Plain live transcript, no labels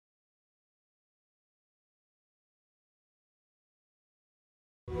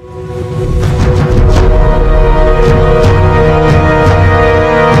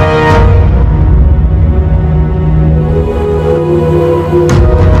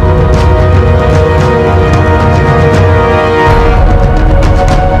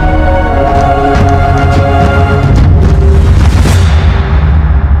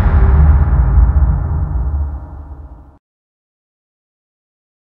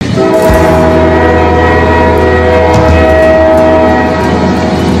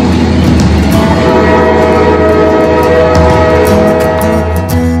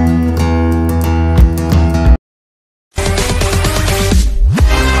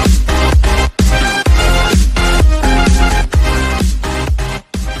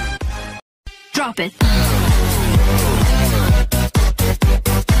Stop it.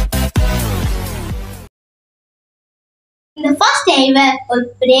 The first day ஒரு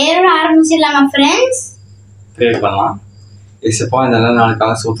prayer ஆரம்பிச்சிடலாமா friends? Pray பண்ணலாம். ஏசப்பா இந்த நல்ல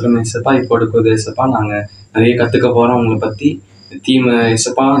நாளுக்காக சோத்திரம் ஏசப்பா. இப்போ கொடுக்குறது ஏசப்பா, நாங்கள் நிறைய கற்றுக்க போகிறோம் உங்களை பற்றி. தீம்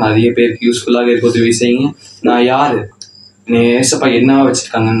ஏசப்பா நிறைய பேருக்கு யூஸ்ஃபுல்லாக இருக்க உதவி செய்யுங்க. நான் யார், ஏசப்பா என்னவா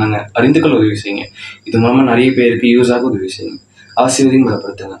வச்சுருக்காங்கன்னு நாங்கள் அறிந்து கொள்ள உதவி செய்யுங்க. இது மூலமாக நிறைய பேருக்கு யூஸ் ஆக உதவி செய்யுங்க. ஆசீர்வதியும்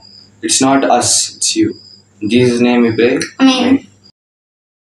பலப்படுத்துங்க. It's not as, it's you. In Jesus' name we pray. Amen.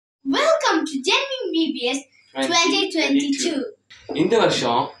 Welcome to DenWin Vbs 2022. இந்த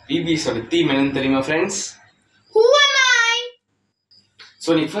வருஷம் VBS-ஓட தீம் என்னன்னு தெரியுமா friends? Who am I? So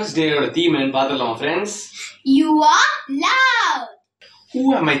நீ ஃபர்ஸ்ட் டேயோட தீம் என்னன்னு பார்த்துடலாமா friends? You are loved. Who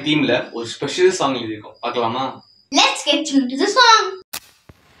am I தீமில் ஒரு ஸ்பெஷல் சாங் எழுதியிருக்கோம், பார்க்கலாமா? Let's get tuned to the song.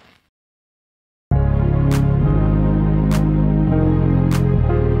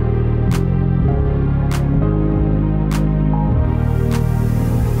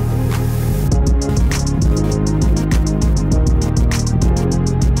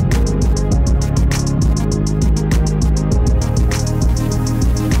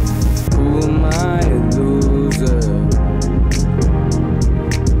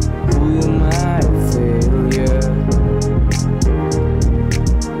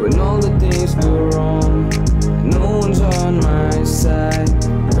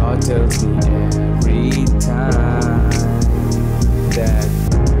 Tells me every time that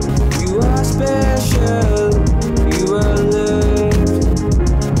you are special, you are loved,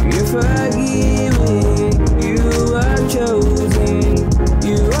 you're forgiven, you are chosen,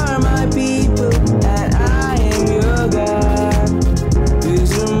 you are my people, and I am your God.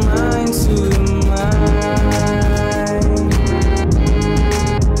 This reminds you of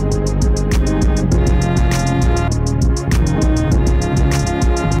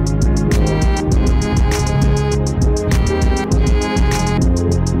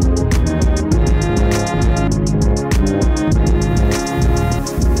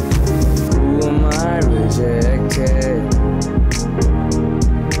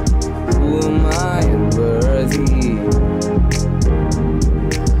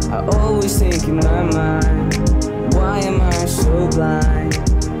in my mind, why am I so blind?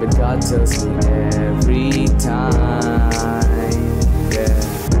 But God tells me every time, yeah.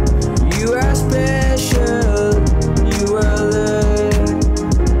 You are special, you are loved,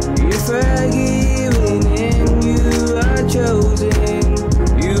 you're forgiven and you are chosen.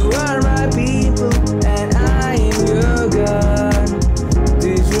 You are my people and I am your God.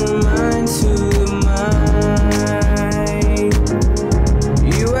 This reminds you of mine.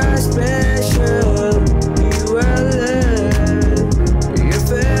 You are special.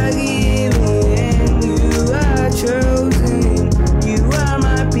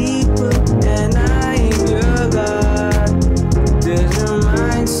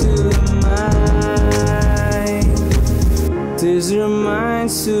 This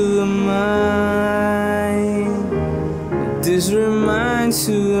reminds you of mine. This reminds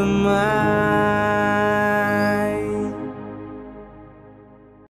you of mine.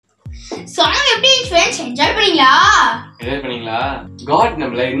 Song எப்படி friends enjoy பண்ணீங்களா? Enjoy பண்ணீங்களா? God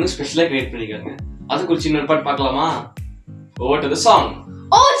நம்மள இன்னும் ஸ்பெஷலா create பண்ணிருக்காங்க. அது குறித்து இன்னொரு பாட்டு பார்க்கலாமா? Over to the song.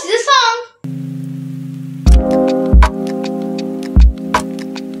 Oh, it's the song.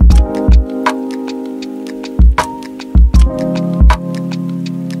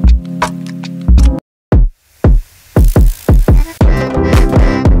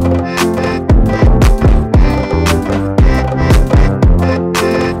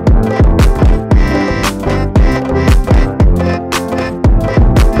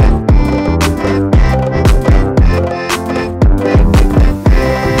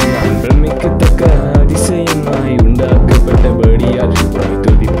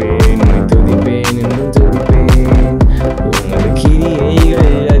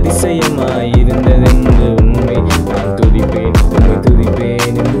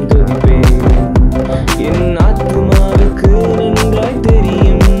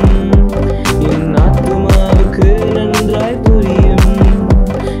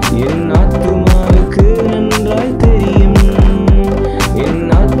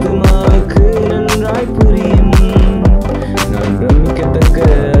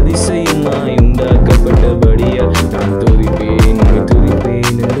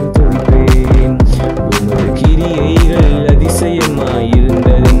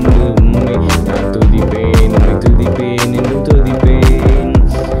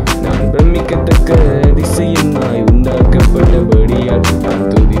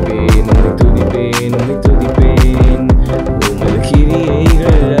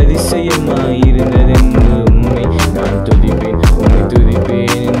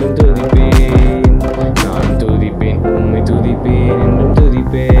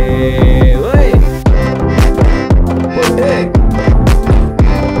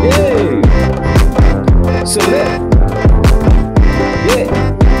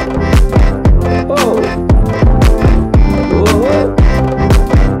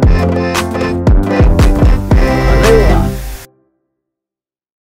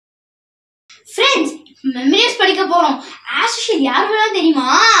 Memories படிக்க போறோம். ஆஸ் யூஷுவல் யார் வேணா தெரியுமா?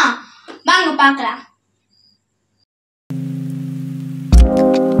 வாங்க பார்க்கலாம்.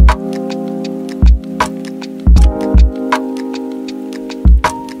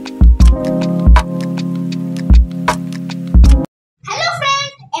 ஹலோ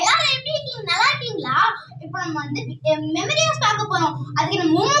ஃப்ரெண்ட்ஸ், எல்லாரும் எப்படி இருக்கீங்க? நல்லா இருக்கீங்களா? இப்போ நம்ம வந்து மெமரிஸ் பார்க்க போறோம். அதுக்கு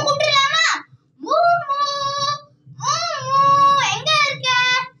நம்ம மூமு கூப்பிடலாமா? மூமு மூமு எங்க இருக்க?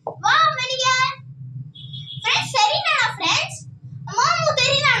 வா வெளிய. ஃப்ரெண்ட்ஸ் சரிதானா? ஃப்ரெண்ட்ஸ் மூமு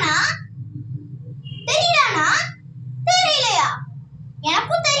தெரியுதானா? தெரியலானா? தெரியலையா?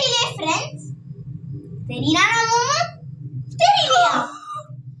 எனக்கும் தெரியலையே ஃப்ரெண்ட்ஸ். தெரியலானா மூமு? தெரியலையா?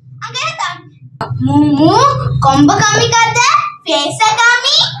 அங்க இருக்கா மூமு? கொம்ப காமிக்காத, ஃபேஸ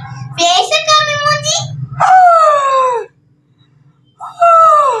காமி, ஃபேஸ காமி மூஞ்சி.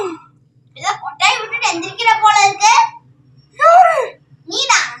 இத கொட்டாய் விட்டுட்டு எந்திரிக்கிற போல இருக்கு. யாரு?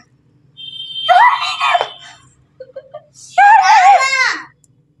 நீதான். யாரு நீங்க?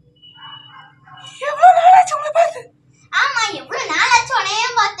 எவ்வளவு நாளாச்சு உங்களை பார்த்து? ஆமா, எவ்வளவு நாளாச்சு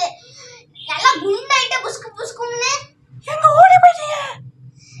உன்னையும் பார்த்து. நல்லா குண்டாயிட்ட புஸ்கு புஸ்குன்னு. எங்க ஓடி போயிட்டீங்க?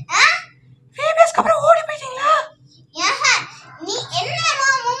 VBS அப்புறம் ஓடி போயிட்டீங்களா? நீ என்னமா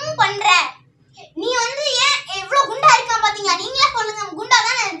மூமு பண்ற? நீ வந்து ஏன் இவ்ளோ குண்டா இருக்கான் பாத்தீங்களா? நீங்களே சொல்லுங்க, குண்டா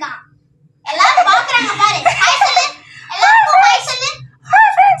தானே இருக்கான். எல்லாரும் பாக்குறாங்க பாரு. ஹாய் சொல்லு. எல்லாரும் ஹாய் சொல்லு.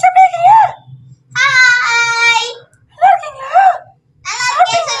 ஹாய் फ्रेंड्स, எப்படி இருக்கீங்க? ஹாய். நல்லா இருக்கீங்களா? நல்லா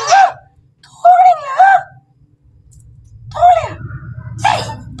இருக்கேன் சொல்லுங்க. தூங்குறீங்களா? தூங்கலையா? சரி,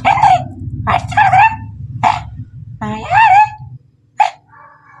 என்ன அடிச்சு கிடக்குற? நான் யாரு?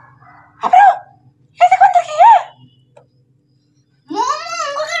 அப்புறம் எதுக்கு வந்திருக்கீங்க? மூமு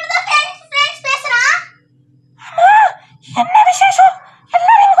உங்ககிட்ட தான் ஃப்ரெண்ட்ஸ் பேசுறான். ஆமா, என்ன விசேஷம்?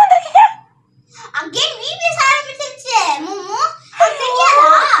 எல்லாரும் இங்க வந்திருக்கீங்க. அகைன் VBS ஆரம்பிச்சிருச்சு மூமு. அது தெரியாதா?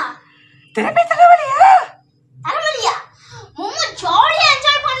 திருப்பி தலைவலியா? தலைவலியா? மூமு ஜாலியா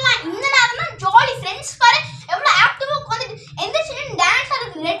என்ஜாய் பண்ணலாம். இந்த நேரம் தான் ஜாலி. ஃப்ரெண்ட்ஸ் பாரு எவ்வளவு ஆக்டிவா உட்கார்ந்து எந்திரிச்சு டான்ஸ்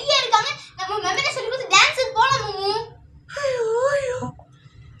ஆடுறதுக்கு ரெடியா இருக்காங்க. நம்ம மெமரி சொல்லி கொடுத்து டான்ஸ்க்கு போலாம் மூமு. ஐயோ ஐயோ.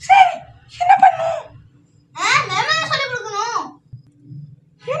 சரி, என்ன பண்ணனும்? மெமரி சொல்லி கொடுக்கணும்.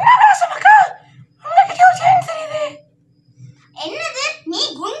 என்னடா சொல்லுங்க? உங்களுக்கு ஒரு சேஞ்ச் தெரியுது. என்னது? நீ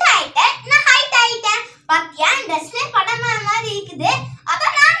குண்டாயிட்ட, நான் ஹைட் ஆயிட்டேன். பாத்தியா, ட்ரெஸ்ல படமா மாதிரி இருக்குது.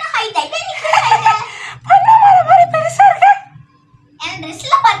 அதான் நானும் ஹைட் ஆயிட்டேன், நீ குண்டாயிட்ட. படமா மாதிரி பெருசா இருக்கு. என்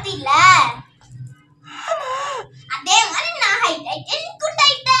ட்ரெஸ்ல பாத்தீல? ஆமா. அதே மாதிரி நான் ஹைட் ஆயிட்டேன், நீ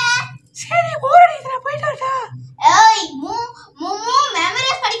குண்டாயிட்ட. சரி, ஓடி இதல போயிட்டு வரடா. ஏய் மூமு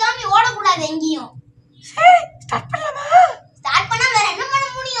மெமரிஸ் படிக்காம நீ ஓட கூடாது எங்கேயும். சரி, ஸ்டார்ட் பண்ணலாமா? ஸ்டார்ட் பண்ணா வேற என்ன பண்ண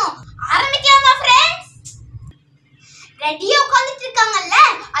முடியும்? ஆரம்பிக்கலாமா फ्रेंड्स? ரெடியா உட்கார்ந்துட்டு இருக்காங்கல்ல,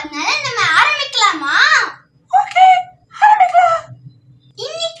 அதனால நம்ம ஆரம்பிக்கலாமா? ஓகே, ஆரம்பிக்கலாம்.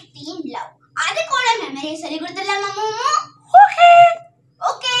 இன்னைக்கு டீம் லவ் அதுக்குள்ள மெமரி சொல்லி கொடுத்துடலாமா மூமு? ஓகே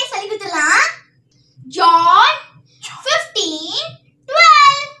ஓகே, சொல்லி கொடுத்துடலாம். ஜான்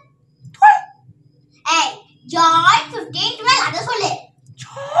 15:12. ஏய், ஜான் 15:12 அத சொல்லு.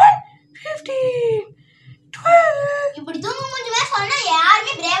 ஜான் 15:12. இப்படி தூங்கு மூஞ்சுமே சொன்னா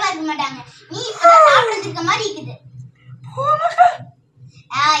யாருமே பிரேவா இருக்க மாட்டாங்க. நீ இப்பதான் சாப்பிட்டு இருக்க மாதிரி இருக்குது. போமா.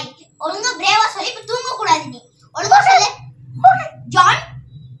 ஏய், ஒழுங்கா பிரேவா சொல்லி இப்ப தூங்க கூடாது நீ. ஒழுங்கா சொல்லு. ஓகே. ஜான்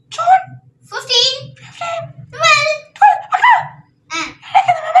 15:12. அக்கா.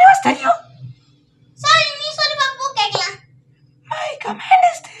 எனக்கு இந்த மெமரி வாஸ் தெரியும். சொல்லு, நீ சொல்லு பாப்போம் கேக்கலாம். My command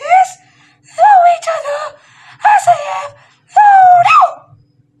is this: love each other as I have loved you.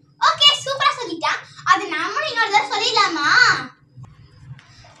 Okay, சூப்பரா சொல்லிட்டா. அது நாம இன்னொரு தடவை சொல்லிடலாமா?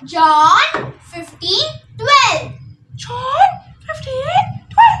 John 15:12. John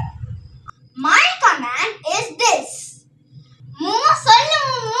 15:12. My command is this. மூமு சொல்லு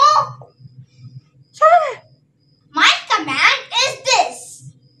மூமு. சொல்லுங்க. My command is this.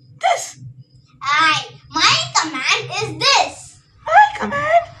 This. Ay, my command is this. My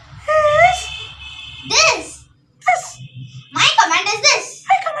command is this. This. My command is this.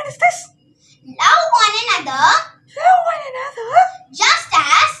 My command is this. Love one another. Love one another. Just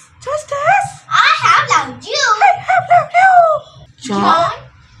as I have loved you. I have loved you. John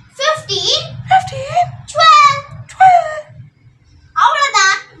 15:12.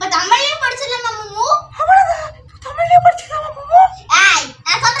 அவ்வளவுதான். இப்ப தமிழ்லயே படிச்சிடலாமா மூமு? அவ்வளவுதான். தமிழ்லயே படிச்சிடலாமா மூமு? ஏய்,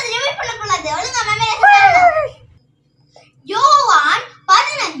 நான் சொல்றது repeat பண்ண கூடாது. ஒழுங்கா மெமரி சொல்லணும். யோவான்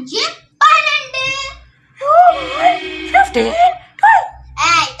 15:12. யோவான் 15:12.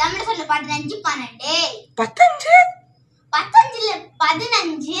 ஏய், தமிழ்ல சொல்லு. 15:12. 15 15 15 15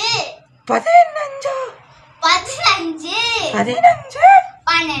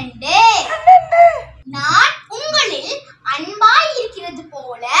 12. நான் உங்களில் அன்பாய் இருக்கிறது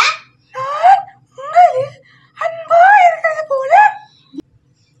போல நான் உங்களில்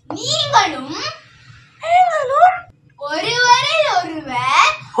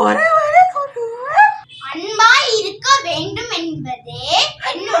அன்பாய் இருக்க வேண்டும் என்பதே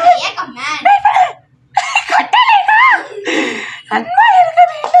என்னுடைய கமாண்ட். அன்பாய் இருக்க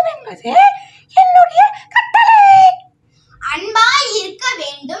வேண்டும் என்பதே என்னுடைய கட்டளை. அன்பாய் இருக்க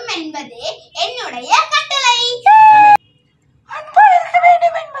வேண்டும் என்பதே என்னுடைய கட்டளை. அன்பாய் இருக்க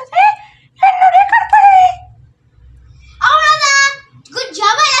வேண்டும் என்பதே என்னுடைய கட்டளை. அவ்வளவுதான். குட்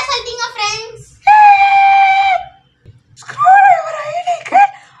ஜாப் ஐயா சொல்லிட்டீங்க ஃப்ரெண்ட்ஸ். ஸ்க்ரோல் ஐடிக்கு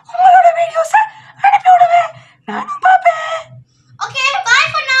உங்களோட வீடியோஸ் அனுப்பி விடுவேன். நானும் பாப்பேன். ஓகே பை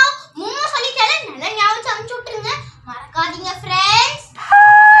ஃபார் நவ. மூணு சொல்லிட்டால நல்ல ஞாபகம் அனுப்பிச்சு விட்டுருங்க. மறக்காதீங்க ஃப்ரெண்ட்ஸ்.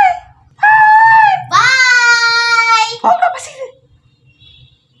 பை. போங்க பசிக்குது.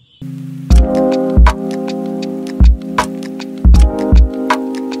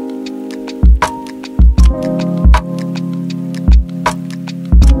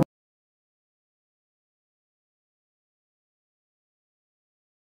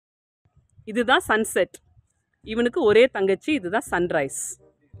 இதுதான் சன்செட். இவனுக்கு ஒரே தங்கச்சி. இதுதான் சன்ரைஸ்.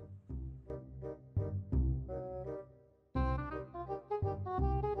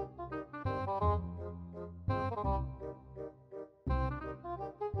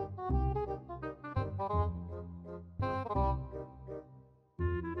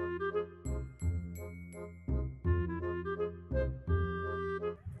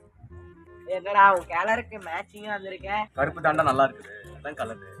 என்னடா உன் கலருக்கு மேட்சிங்கா வந்திருக்க. கருப்பு தாண்டா நல்லா இருக்குது. அதான்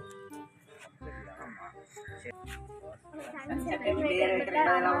கலரு.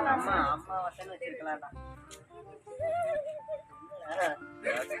 அம்மா அம்மா வசன் வச்சிருக்கலாம்டா.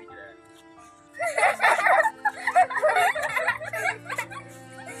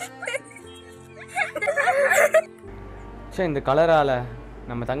 சே, இந்த கலரால்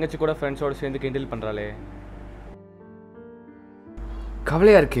நம்ம தங்கச்சி கூட ஃப்ரெண்ட்ஸோடு சேர்ந்து கிண்டில் பண்ணுறாளே,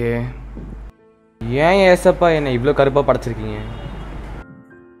 கவலையாக இருக்கே. ஏன் ஏசப்பா என்னை இவ்வளோ கருப்பாக படைச்சிருக்கீங்க?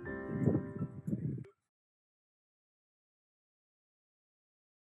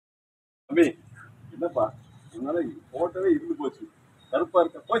 அபி என்னப்பா உன்னால போட்டவே இருந்து போச்சு. கருப்பா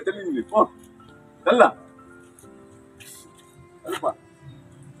இருக்க போய் தெளிவு போ. தெல்ல கருப்பா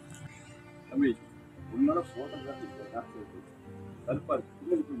தம்பி உன்னால போட்டோகிராஃபி கருப்பா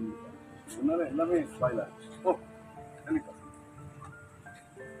இருக்கு. உன்னால எல்லாமே ஸ்பாயில் ஆச்சு. போ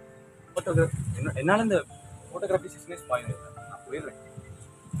என்னால் இந்த ஃபோட்டோகிராஃபி சிஸ்டமே ஸ்பாயில் இல்லை. நான் போயிடுறேன்.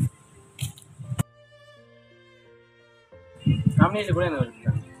 ஃபேமிலியில் கூட என்ன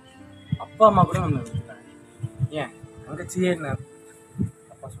விட்டுட்டாங்க. அப்பா அம்மா கூட நம்ம விட்டுட்டாங்க. ஏன் தங்கச்சியே என்ன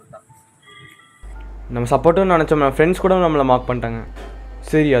அப்பா சொல்லிட்டான். நம்ம சப்போர்ட்டுன்னு நினச்சோம். ஃப்ரெண்ட்ஸ் கூட நம்மளை மார்க் பண்ணிட்டாங்க.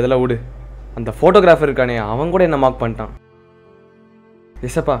 சரி அதெல்லாம் விடு. அந்த ஃபோட்டோகிராஃபர் இருக்கானே அவன் கூட என்ன மார்க் பண்ணிட்டான்.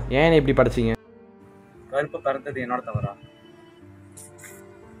 ஏசப்பா ஏன் என்னை இப்படி படைச்சிங்க? கருப்பு பிறந்தது என்னோட தவறா?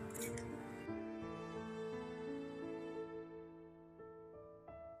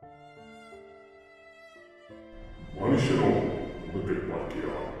 மனுஷனோ முகத்தை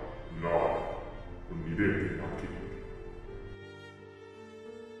பார்க்கிறான், நான் உன் இதயத்தை பார்க்கிறேன்.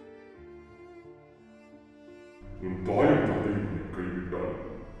 உன் தாயும் தந்தையும் உன்னை கைவிட்டால்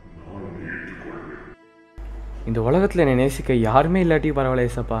நான் உன்னை ஏற்றுக்கொள்வேன். இந்த உலகத்தில் என்னை நேசிக்க யாருமே இல்லாட்டி பரவாயில்ல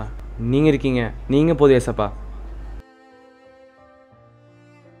ஏசப்பா. நீங்கள் இருக்கீங்க. நீங்கள் போதும் ஏசப்பா.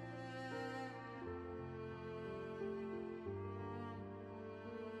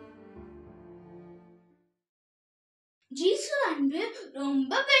 ஜீசு அன்பு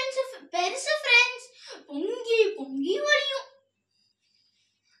ரொம்ப பெருசு ஃப்ரெண்ட்ஸ். பொங்கி பொங்கி வழியும்.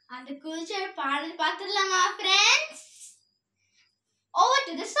 அந்த குறிச்ச பாடல் பார்த்துடலாமா friends? Over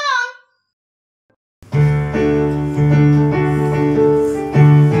to the song.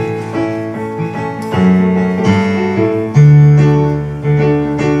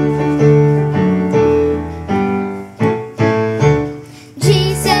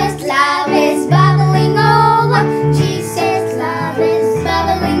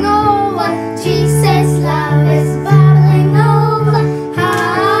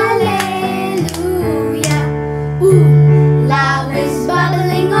 Love is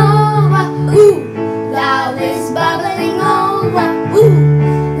bubbling over.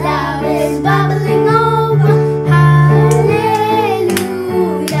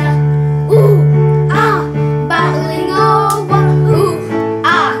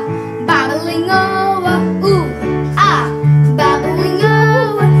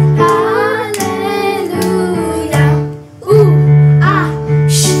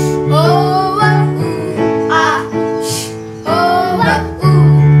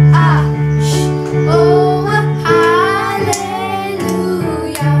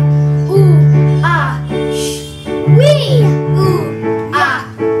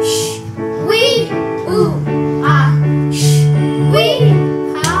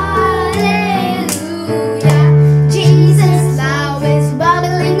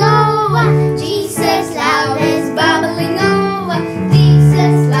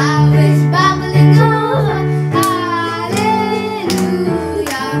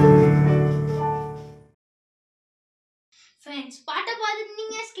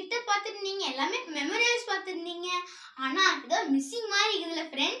 ஆனா ஏதோ மிஸ்ஸிங் மாதிரி இருக்குதுல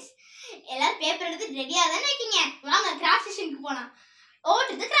ஃப்ரெண்ட்ஸ். எல்லாரும் பேப்பர் எடுத்து ரெடியா தானே இருக்கீங்க? வாங்க கிராஃப்ட் செஷனுக்கு போலாம். Over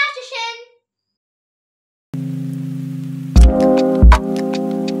to the craft session.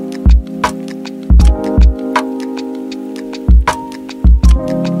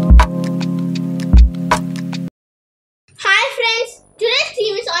 Hi friends, today's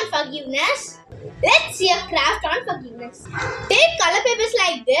theme is on forgiveness. Let's see a craft on forgiveness. Take color papers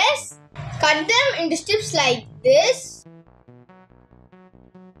like this, cut them into strips like this.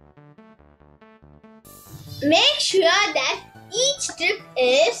 Make sure that each strip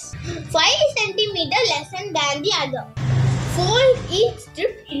is 5 cm lesser than the other. Fold each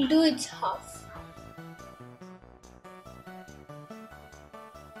strip into its half.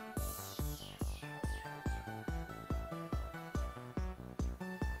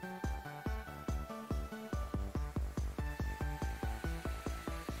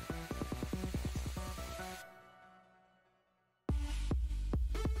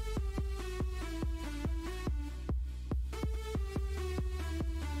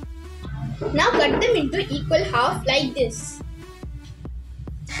 Now cut them into equal half like this.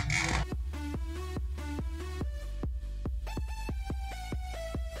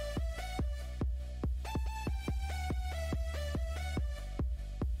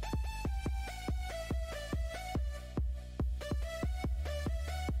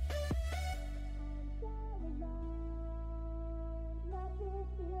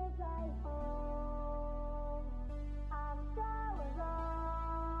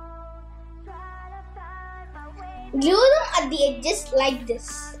 Glue them at the edges like this.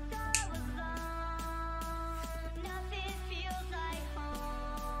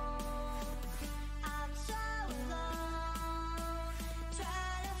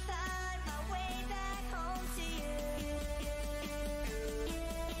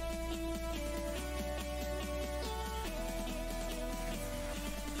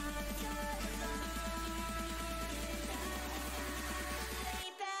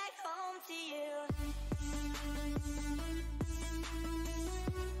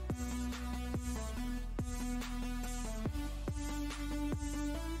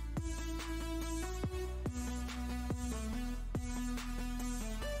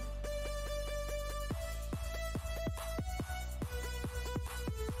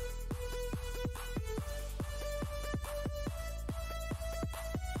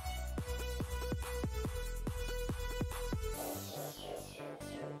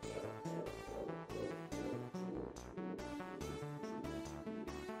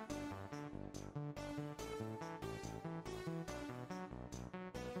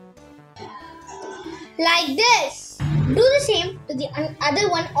 Like this. Do the same to the other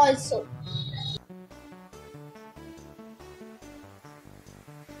one also.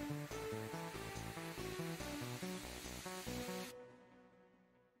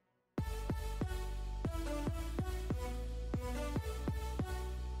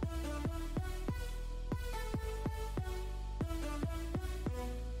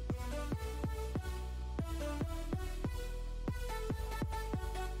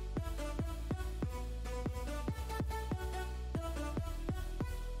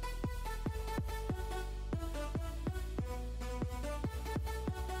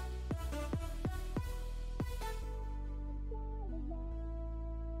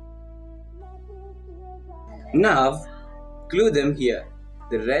 Now, glue them here,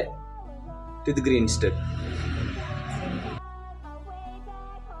 the red to the green strip.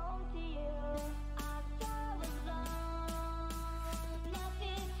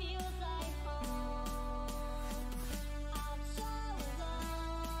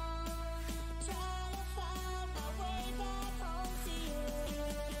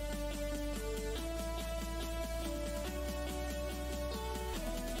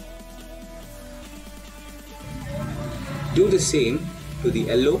 Do the same to the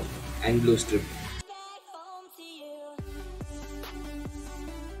yellow and blue strip.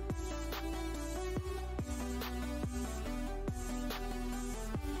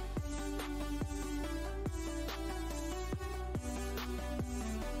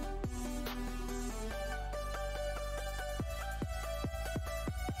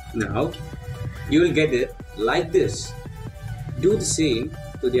 Now, you will get it like this. Do the same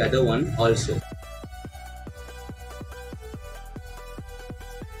to the other one also.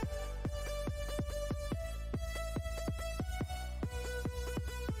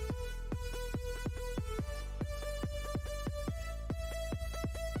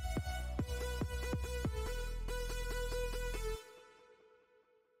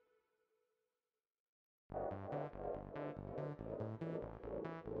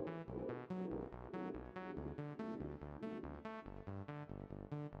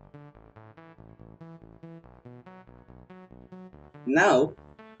 Now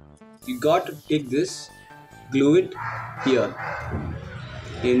you got to take this, glue it here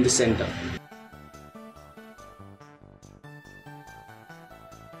in the center.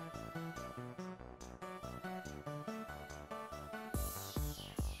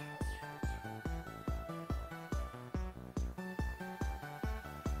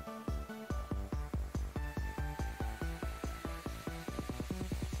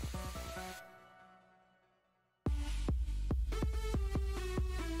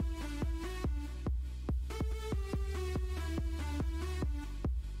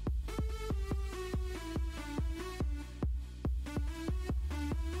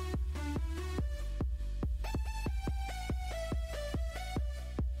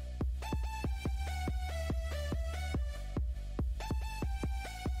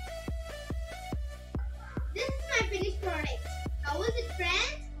 This is my finished product. How is it,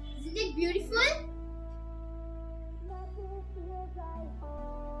 friends? Isn't it beautiful?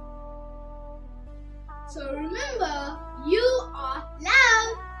 So remember, you are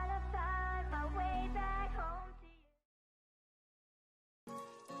loved.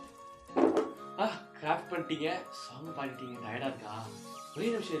 Craft பண்ணிட்டீங்க, song பாடிட்டீங்க, டயர்டாக இருக்கா? ஒரே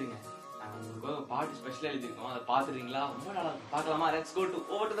நிமிஷம் இருங்க, நாங்கள் உங்களுக்கு பாட்டு ஸ்பெஷலாக எழுதியிருக்கோம், அதை பார்த்துறீங்களா? ரொம்ப நல்லா இருக்கும், பார்க்கலாமா? Let's go to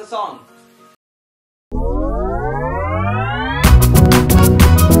over to the song.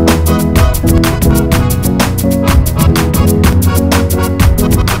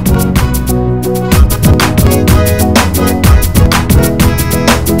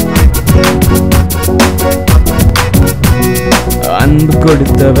 அன்பு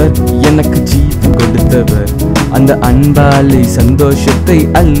கொடுத்தவர், எனக்கு ஜீவன் கொடுத்தவர், அந்த அன்பாலே சந்தோஷத்தை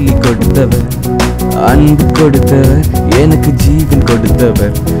அள்ளி கொடுத்தவர். அன்பு கொடுத்தவர், எனக்கு ஜீவன்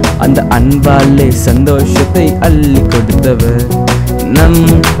கொடுத்தவர், அந்த அன்பாலே சந்தோஷத்தை அள்ளி கொடுத்தவர். நம்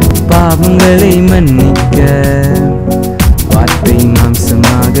பாவங்களை மன்னிக்க வார்த்தை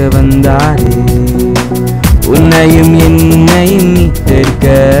மாம்சமாக வந்தாரே, உன்னையும் என்னையும் மீட்டெடுக்க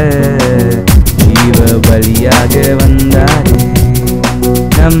ஜீவ பலியாக வந்தாரே.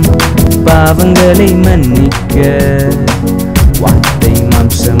 நம் பாவங்களை மன்னிக்க வார்த்தை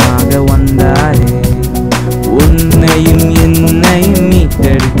மாம்சமாக வந்தாரே, உன்னையும் என்னையும்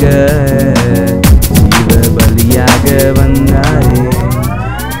மீட்டெடுக்க ஜீவ பலியாக வந்தாரே.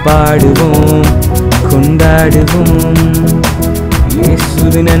 பாடுவோம், கொண்டாடுவோம்,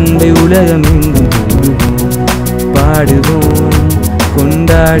 இயேசுவின் அன்பை உலகம் எங்கும் கூறுவோம். பாடுவோம்,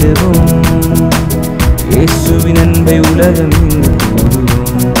 கொண்டாடுவோம், இயேசுவின் அன்பை உலகம் எங்கும் கூறுவோம்.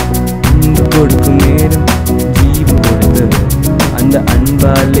 அன்பு கொடுக்கும் நேரம் ஜீவன் கொடுத்தவர், அந்த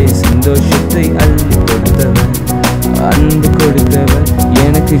அன்பாலே சந்தோஷத்தை அள்ளி கொடுத்தவர். அன்பு கொடுத்தவர்,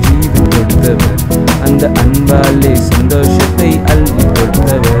 எனக்கு ஜீவன் கொடுத்தவர், அந்த அன்பாலே சந்தோஷத்தை அள்ளி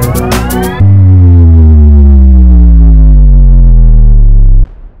கொடுத்தவர்.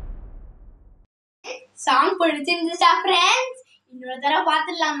 Song பிடிச்சிருந்துச்சா friends? இன்னொரு தடவை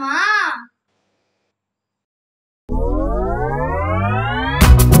பார்த்துடலாமா?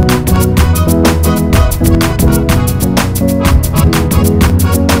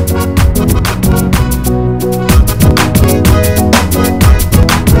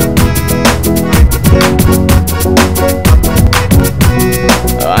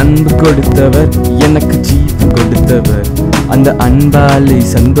 அன்பு கொடுத்தவர், எனக்கு ஜீவன் கொடுத்தவர், அந்த அன்பாலே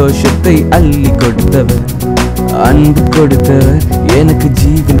சந்தோஷத்தை அள்ளி கொடுத்தவர். அன்பு கொடுத்தவர், எனக்கு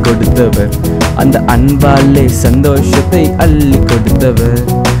ஜீவன் கொடுத்தவர், அந்த அன்பாலே சந்தோஷத்தை அள்ளி கொடுத்தவர்.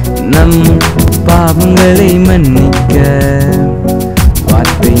 நம் பாவங்களை மன்னிக்க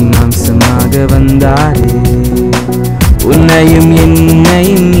வார்த்தை மாம்சமாக வந்தாரே, உன்னையும்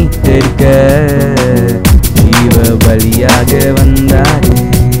என்னையும் மீட்டெடுக்க ஜீவ பலியாக வந்தாரே.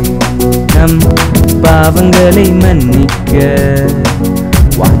 நம் பாவங்களை மன்னிக்க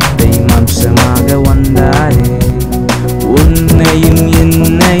வார்த்தை மாம்சமாக வந்தாரே, உன்னையும்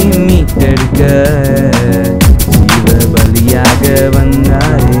என்னையும் மீட்டெடுக்க ஜீவ பலியாக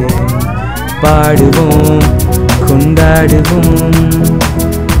வந்தாரே. பாடுவோம், கொண்டாடுவோம்,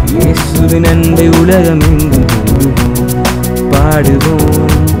 இயேசுவின் அன்பை உலகம் எங்கும் கூறுவோம்.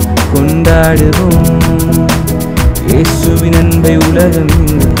 பாடுவோம், கொண்டாடுவோம், இயேசுவின் அன்பை உலகம்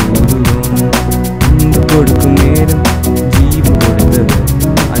எங்கும் கூறுவோம். அன்பு கொடுக்கும் நேரம் ஜீவன் கொடுத்தவர்,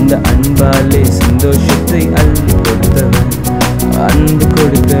 அந்த அன்பாலே சந்தோஷத்தை அள்ளி கொடுத்தவர். அன்பு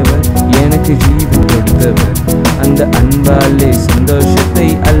கொடுத்தவர், எனக்கு ஜீவன் கொடுத்தவர், அந்த அன்பாலே சந்தோஷத்தை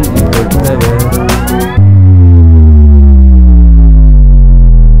அள்ளி கொடுத்தவர்.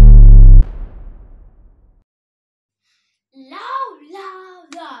 Love, love,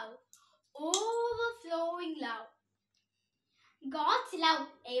 love. Overflowing love. God's love.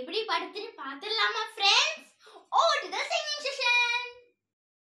 எப்படி படுத்துன்னு பார்த்துடலாமா friends? Over to the singing session.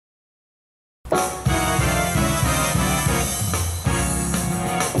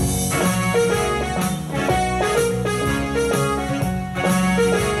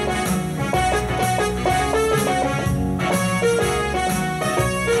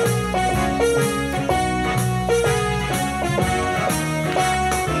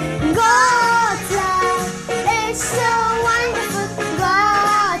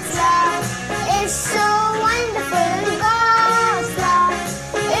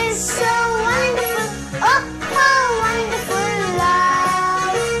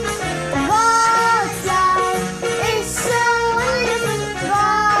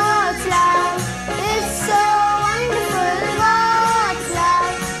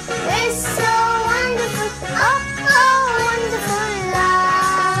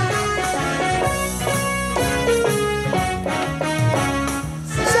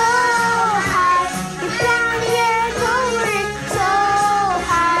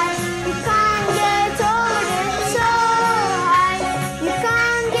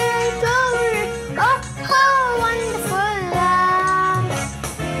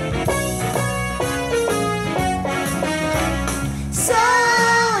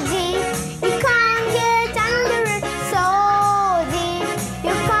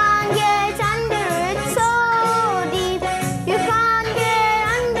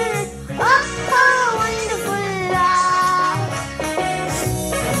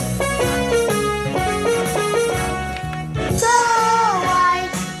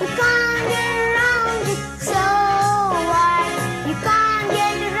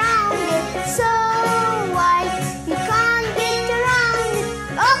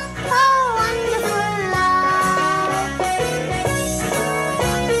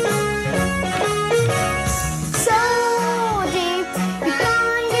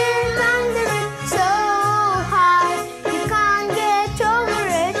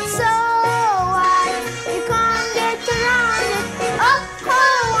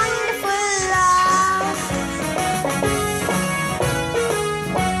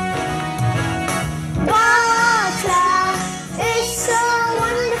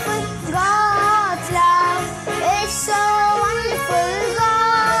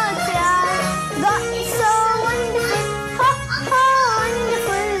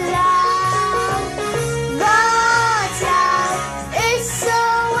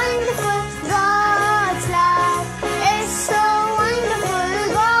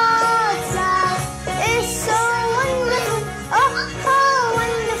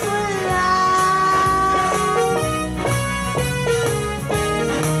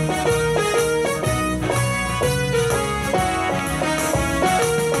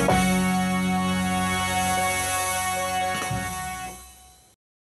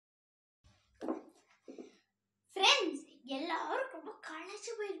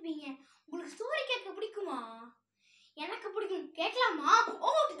 இருப்பீங்க. உங்களுக்கு ஸ்டோரி கேட்க பிடிக்குமா? எனக்கு பிடிக்கும். கேட்கலாமா? ஓ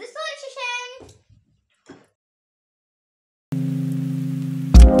the story session.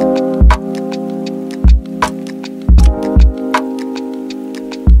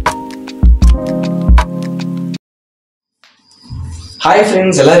 Hi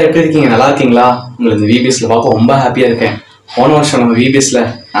friends, எல்லாரும் எப்படி இருக்கீங்க? நல்லா இருக்கீங்களா? உங்களை இந்த விபிஎஸ்ல பார்க்க ரொம்ப ஹாப்பியாக இருக்கேன். போன வருஷம் நம்ம விபிஎஸ்ல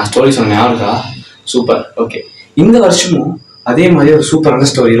நான் ஸ்டோரி சொன்னேன், ஞாபகா? சூப்பர். ஓகே, இந்த வருஷமும் அதே மாதிரி ஒரு சூப்பரான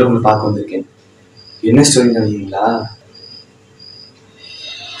ஸ்டோரியில் உங்களை பார்க்க வந்திருக்கேன். என்ன ஸ்டோரின்னு நினைக்கிறீங்களா?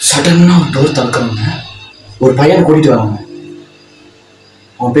 சடனாக ஒரு டோர் திறக்கிறவங்க ஒரு பையனை கூட்டிகிட்டு வராங்க.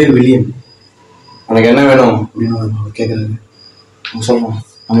 அவன் பேர் வில்லியம். உனக்கு என்ன வேணும் அப்படின்னு அவர் கேட்குறாரு. அவன் சொல்கிறான்,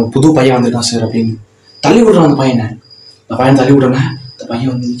 நம்ம புது பையன் வந்துட்டான் சார் அப்படின்னு. தள்ளி விடுறான் அந்த பையனை. அந்த பையன் தள்ளி விடுறேன். அந்த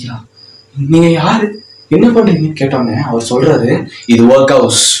பையன் வந்து நிற்கிறான். நீங்கள் யார், என்ன பண்ணுறீங்கன்னு கேட்டோன்னே அவர் சொல்கிறாரு, இது ஒர்க்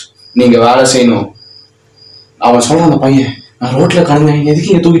ஹவுஸ், நீங்கள் வேலை செய்யணும். அவன் சொல்கிறான் அந்த பையன், நான் ரோட்டில் கடந்தேன், எதுக்கு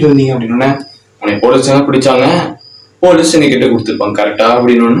இங்கே தூக்கிட்டு வந்தீங்க அப்படின்னோடனே, உன்னை போலீஸ்லாம் பிடிச்சாங்க, போலீஸ் என்னை கிட்ட கொடுத்துருப்பாங்க கரெக்டாக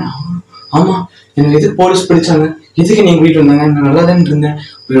அப்படின்னோடனே, ஆமாம் என்னை எதுக்கு போலீஸ் பிடிச்சாங்க, எதுக்கு நீங்கள் கூட்டிகிட்டு வந்தாங்க, நான் நல்லா தான் இருந்தேன்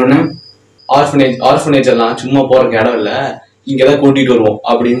அப்படின்னோடனே, ஆர்ஃபனேஜ் எல்லாம் சும்மா போகிறக்கு இடம் இல்லை, இங்கே தான் கூட்டிகிட்டு வருவோம்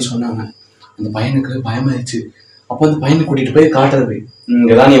அப்படின்னு சொன்னாங்க. அந்த பையனுக்கு பயமாயிடுச்சு. அப்போ அந்த பையனை கூட்டிகிட்டு போய் காட்டுறது,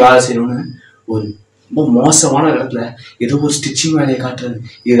 இங்கே தான் நீ வேலை செய்யணும்னு ஒரு ரொம்ப மோசமான இடத்துல ஏதோ ஒரு ஸ்டிச்சிங் வேலையை காட்டுறது,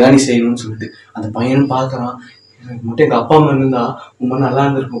 இதுதான் நீ செய்யணும்னு சொல்லிட்டு. அந்த பையனும் பார்க்குறான், எனக்கு மட்டும் எங்கள் அப்பா அம்மா இருந்தா ரொம்ப நல்லா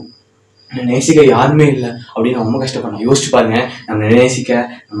இருந்திருக்கும், நேசிக்க யாருமே இல்லை அப்படின்னு ரொம்ப கஷ்டப்படலாம். யோசிச்சு பாருங்க, நம்ம நேசிக்க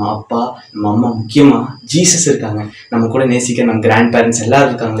நம்ம அப்பா நம்ம அம்மா, முக்கியமாக ஜீசஸ் இருக்காங்க, நம்ம கூட நேசிக்க நம்ம கிராண்ட் பேரண்ட்ஸ் எல்லாரும்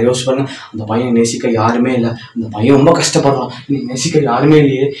இருக்காங்க. யோசிச்சு பாருங்க, அந்த பையன் நேசிக்க யாருமே இல்லை. அந்த பையன் ரொம்ப கஷ்டப்படுறான், நீ நேசிக்க யாருமே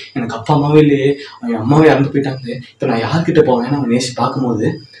இல்லையே, எனக்கு அப்பா அம்மாவே இல்லையே, அவன் அம்மாவே இறந்து போயிட்டாங்களே, இப்போ நான் யார்கிட்ட போவேன்? அவன் நேசி பார்க்கும்போது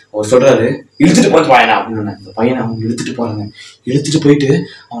அவர் சொல்றாரு, இழுத்துட்டு போட்டு வாயனா அப்படின்னு. அந்த பையனை அவங்க இழுத்துட்டு போறாங்க. இழுத்துட்டு போயிட்டு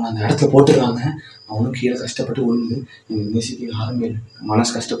அவனை அந்த இடத்துல போட்டுடுறாங்க. அவனும் கீழே கஷ்டப்பட்டு விழுந்து, நீங்கள் நேசிக்க யாருமே இல்லை,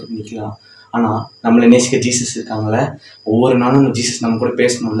 மனசு கஷ்டப்பட்டு நிற்கிறான். ஆனால் நம்மளை நேசிக்க ஜீசஸ் இருக்காங்கள. ஒவ்வொரு நாளும் ஜீசஸ் நம்ம கூட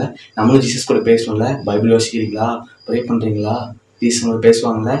பேசணும்ல, நம்மளும் ஜீசஸ் கூட பேசணும்ல. பைபிள் யோசிக்கிறீங்களா? ப்ரே பண்ணுறீங்களா? ஜீசஸ் கூட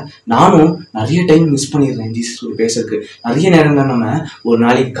பேசுவாங்கள்ல. நானும் நிறைய டைம் மிஸ் பண்ணிடுறேன் ஜீசஸ் கூட பேசுறதுக்கு. நிறைய நேரம் தான் நம்ம ஒரு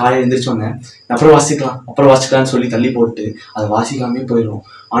நாளைக்கு காலையில் எழுந்திரிச்சோன்னே அப்புறம் வாசிக்கலாம்னு சொல்லி தள்ளி போட்டு அதை வாசிக்காமே போயிடும்.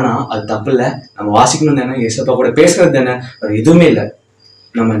 ஆனால் அது தப்பு இல்லை, நம்ம வாசிக்கணும் தானே, ஏசப்பா கூட பேசுறது தானே, வேறு எதுவுமே இல்லை.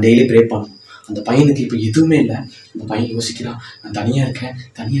 நம்ம டெய்லி ப்ரே பண்ணணும். அந்த பையனுக்கு இப்போ எதுவுமே இல்லை. அந்த பையன் யோசிக்கிறான், நான் தனியாக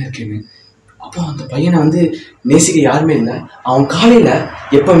இருக்கேன்னு. அப்போ அந்த பையனை வந்து நேசிக்க யாருமே இல்லை. அவன் காலையில்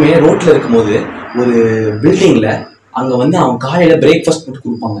எப்பவுமே ரோட்டில் இருக்கும்போது ஒரு பில்டிங்கில் அங்கே வந்து அவன் காலையில் பிரேக்ஃபாஸ்ட் போட்டு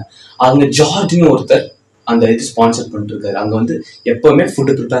கொடுப்பாங்க. அங்கே ஜார்ஜ்னு ஒருத்தர் அந்த இது ஸ்பான்சர் பண்ணிட்டு இருக்காரு. அங்கே வந்து எப்போவுமே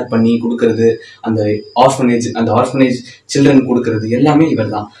ஃபுட்டு ப்ரிப்பேர் பண்ணி கொடுக்கறது, அந்த ஆர்ஃபனேஜ் சில்ட்ரன் கொடுக்கறது எல்லாமே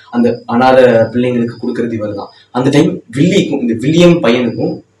இவர் தான். அந்த அனாத பிள்ளைங்களுக்கு கொடுக்கறது இவர் தான். அந்த டைம் இந்த வில்லியம்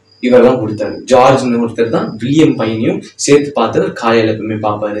பையனுக்கும் இவர் தான் கொடுத்தாரு. ஜார்ஜ்னு ஒருத்தர் தான் வில்லியம் பையனையும் சேர்த்து பார்த்து காலையில் எப்பவுமே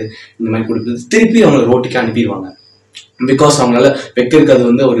பார்ப்பாரு. இந்த மாதிரி கொடுக்குறது திருப்பி அவங்களை ரோட்டுக்கு அனுப்பிடுவாங்க. பிகாஸ் அவங்களால வைக்கிறது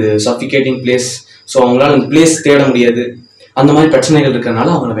வந்து ஒரு சஃபிகேட்டிங் பிளேஸ். ஸோ அவங்களால அந்த பிளேஸ் தேட முடியாது, அந்த மாதிரி பிரச்சனைகள் இருக்கிறதுனால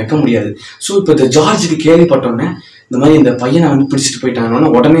அவங்கள வைக்க முடியாது. ஸோ இப்போ இந்த ஜார்ஜுக்கு கேள்விப்பட்டோன்னே இந்த மாதிரி இந்த பையனை வந்து பிடிச்சிட்டு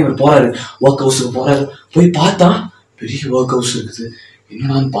போயிட்டாங்கன்னா உடனே இவர் போறாரு, ஒர்க் ஹவுஸுக்கு போறாரு. போய் பார்த்தா பெரிய ஒர்க் ஹவுஸ் இருக்குது.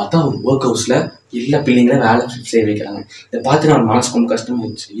 என்னடான்னு பார்த்தா ஒரு ஒர்க் ஹவுஸ்ல எல்லா பிள்ளைங்கள வேலை செய்ய வைக்கிறாங்க. இதை பார்த்து நான் மனசு ரொம்ப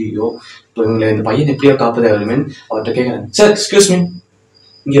கஷ்டமாயிடுச்சு. ஐயோ, இப்போ இவங்களை இந்த பையன் எப்படியோ காப்பதே வருமேன்னு அவர்கிட்ட கேட்குறேன். சார் எக்ஸ்கியூஸ் மீ,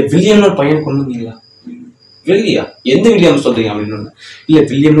 இங்கே வில்லியம்னு ஒரு பையனை கொண்டு வந்தீங்களா? வில்லியா? எந்த வில்லியம் சொல்றீங்க அப்படின்னு. இல்லை,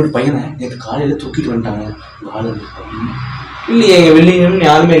 வில்லியம்னு ஒரு பையனை நேற்று காலையில் தூக்கிட்டு வந்துட்டாங்க. இல்லையே, எங்கள் வில்லியம்னு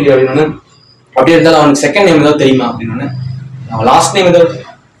யாருமே இல்லையா அப்படின்னு. அப்படி இருந்தாலும் அவனுக்கு செகண்ட் நேம் ஏதாவது தெரியுமா அப்படின்னு. அவன் லாஸ்ட் நேம் ஏதாவது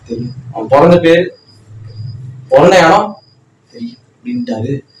தெரியும், அவன் பிறந்த பேர் பிறந்த இடம் தெரியும்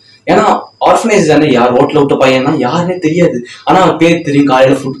அப்படின்ட்டாரு. ஏன்னா ஆர்ஃபனேஜ் தானே, யார் ரோட்டில் விட்ட பையன்னா யாருன்னே தெரியாது. ஆனால் அவன் பேர் தெரியும்,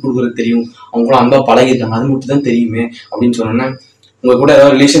 காலையில் ஃபுட் கொடுக்குறது தெரியும், அவங்க கூட அன்பா பழகிருக்காங்க, அது மட்டும் தான் தெரியுமே அப்படின்னு சொன்னோன்னே, உங்க கூட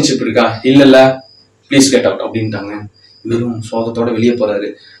ஏதாவது ரிலேஷன்ஷிப் இருக்கா? இல்லைல்ல, ப்ளீஸ் கெட் அவுட் அப்படின்ட்டாங்க. வெறும் சோகத்தோட வெளியே போறாரு.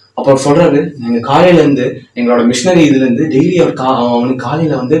 அப்புறம் சொல்றாரு, நாங்கள் காலையிலேருந்து எங்களோட மிஷினரி இதுலேருந்து டெய்லி அவனுக்கு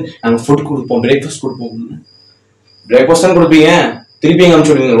காலையில் வந்து நாங்கள் ஃபுட் கொடுப்போம், பிரேக்ஃபாஸ்ட் கொடுப்போம். பிரேக்ஃபாஸ்ட் தான் கொடுப்பீங்க, திருப்பி எங்க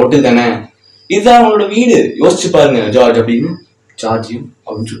அனுப்பிச்சு விடுவீங்க, ரோட்டுக்கு தானே, இதுதான் அவங்களோட வீடு, யோசிச்சு பாருங்க ஜார்ஜ் அப்படின்னு. ஜார்ஜையும்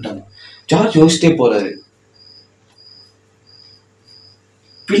அப்படின்னு சொல்லிட்டாங்க. ஜார்ஜ் யோசிச்சிட்டே போறாரு.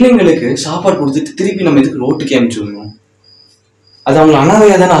 பிள்ளைங்களுக்கு சாப்பாடு கொடுத்துட்டு திருப்பி நம்ம இதுக்கு ரோட்டுக்கு அனுப்பிச்சு விடணும், அது அவங்களை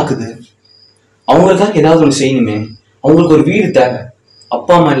அனாதையா தானே ஆக்குது. அவங்களுக்காக ஏதாவது ஒன்று செய்யணுமே, அவங்களுக்கு ஒரு வீடு தேவை,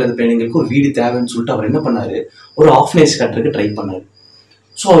 அப்பா அம்மா இல்லாத பிள்ளைங்களுக்கு ஒரு வீடு தேவைன்னு சொல்லிட்டு அவர் என்ன பண்ணாரு, ஒரு ஆஃபனேஜ் கட்டுறதுக்கு ட்ரை பண்ணாரு.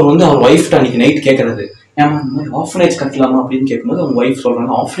 ஸோ அவர் வந்து அவர் ஒய்ஃப்ட்ட அன்னைக்கு நைட் கேட்கறது, ஏமா இந்த மாதிரி ஆஃபனேஜ் கட்டலாமா அப்படின்னு கேட்கும்போது அவங்க ஒய்ஃப்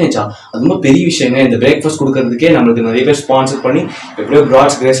சொல்றாங்க, ஆஃபனேஜா? அது ரொம்ப பெரிய விஷயங்க, இந்த பிரேக்ஃபாஸ்ட் கொடுக்கறதுக்கே நம்மளுக்கு நிறைய பேர் ஸ்பான்சர் பண்ணி எப்படியோ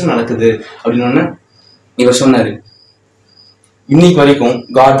காட்ஸ் கிரேஸ் நடக்குது அப்படின்னு இவர் சொன்னாரு. இன்னைக்கு வரைக்கும்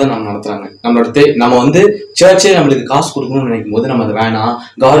காட் தான் நம்ம நடத்துறாங்க. நம்ம வந்து சர்ச்சே நம்மளுக்கு காசு கொடுக்கணும்னு நினைக்கும் போது நம்ம அதை வேணாம்,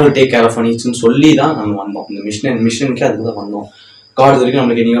 God will take care of நீட்ஸ்னு சொல்லி தான் நம்ம வந்தோம். இந்த மிஷனுக்கு அதுக்கு தான் வந்தோம். காட் வரைக்கும்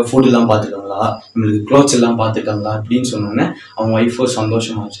நம்மளுக்கு நீங்கள் ஃபுட் எல்லாம் பார்த்துருக்காங்களா, நம்மளுக்கு க்ளோத்ஸ் எல்லாம் பார்த்துருக்காங்களா அப்படின்னு சொன்னோன்னே அவங்க ஒய்ஃபோ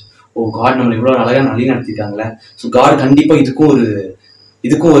சந்தோஷமாச்சு. ஓ காட் நம்மளை இவ்வளோ அழகாக வழி நடத்திட்டாங்களே, ஸோ காட் கண்டிப்பாக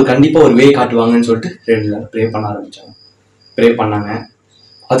இதுக்கும் ஒரு கண்டிப்பாக ஒரு வே காட்டுவாங்கன்னு சொல்லிட்டு 2 நாள் ப்ரே பண்ணாங்க.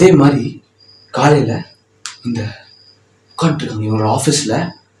 அதே மாதிரி காலையில் இந்த உட்காந்துருக்காங்க இவங்களோட ஆஃபீஸில்.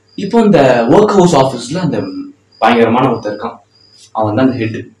 இப்போ இந்த ஒர்க் ஹவுஸ் ஆஃபீஸில் அந்த பயங்கரமான ஒருத்தர் இருக்கான், அவன் தான் அந்த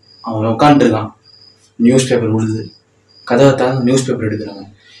ஹெட்டு. அவன் உட்காந்துருக்கான், நியூஸ் பேப்பர் விழுது, கதவை திறந்து நியூஸ் பேப்பர் எடுக்கிறாங்க.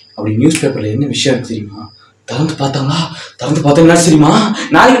 அப்படி நியூஸ் பேப்பரில் என்ன விஷயம் இருக்கு தெரியுமா? திறந்து பார்த்தா என்ன தெரியுமா?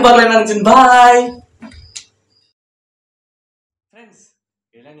 நாளைக்கு பார்க்கல என்ன நினச்சின்னு பாய் ஃப்ரெண்ட்ஸ்.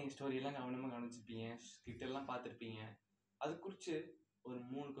 எல்லாம் நீங்கள் ஸ்டோரியெல்லாம் கவனமாக கவனிச்சிருப்பீங்க, ஸ்கிரிப்ட் எல்லாம் பார்த்துருப்பீங்க. அது குறித்து ஒரு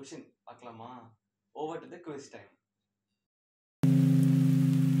 3 கொஸ்டின் பார்க்கலாமா? Over to the quiz time.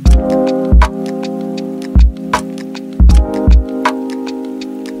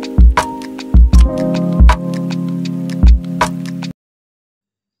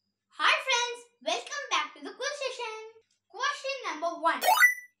 Hi friends, welcome back to the quiz session. Question number 1.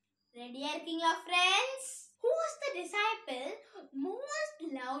 Ready இருக்கீங்களா friends? Who was the disciple most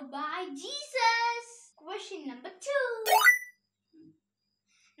loved by Jesus? Question number 2.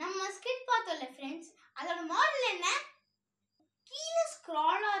 நம்ம ஸ்கிரிப்ட் பார்த்தோம்ல friends, அதோட மாடல் என்ன? கீழே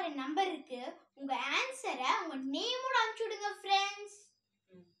scroll ஆற நம்பருக்கு உங்க ஆன்சரை உங்க நேமோட அனுப்பிச்சு விடுங்க friends.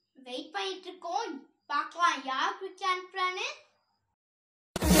 வெயிட் பண்ணிட்டு இருக்கோம், பார்க்கலாம் யார் குயிக் அனுப்புறான்னு.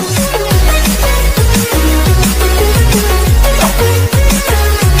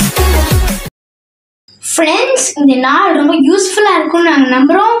 ஃப்ரெண்ட்ஸ், இந்த நாள் ரொம்ப யூஸ்ஃபுல்லா இருக்கும்னு நாங்க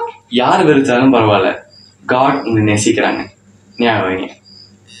நம்புறோம். யார் வெறுத்தாலும் பரவாயில்ல, காட் உங்களை நேசிக்கிறாங்க. ஞாபகம்,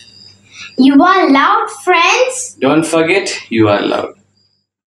 You are loved, friends. Don't forget, you are loved.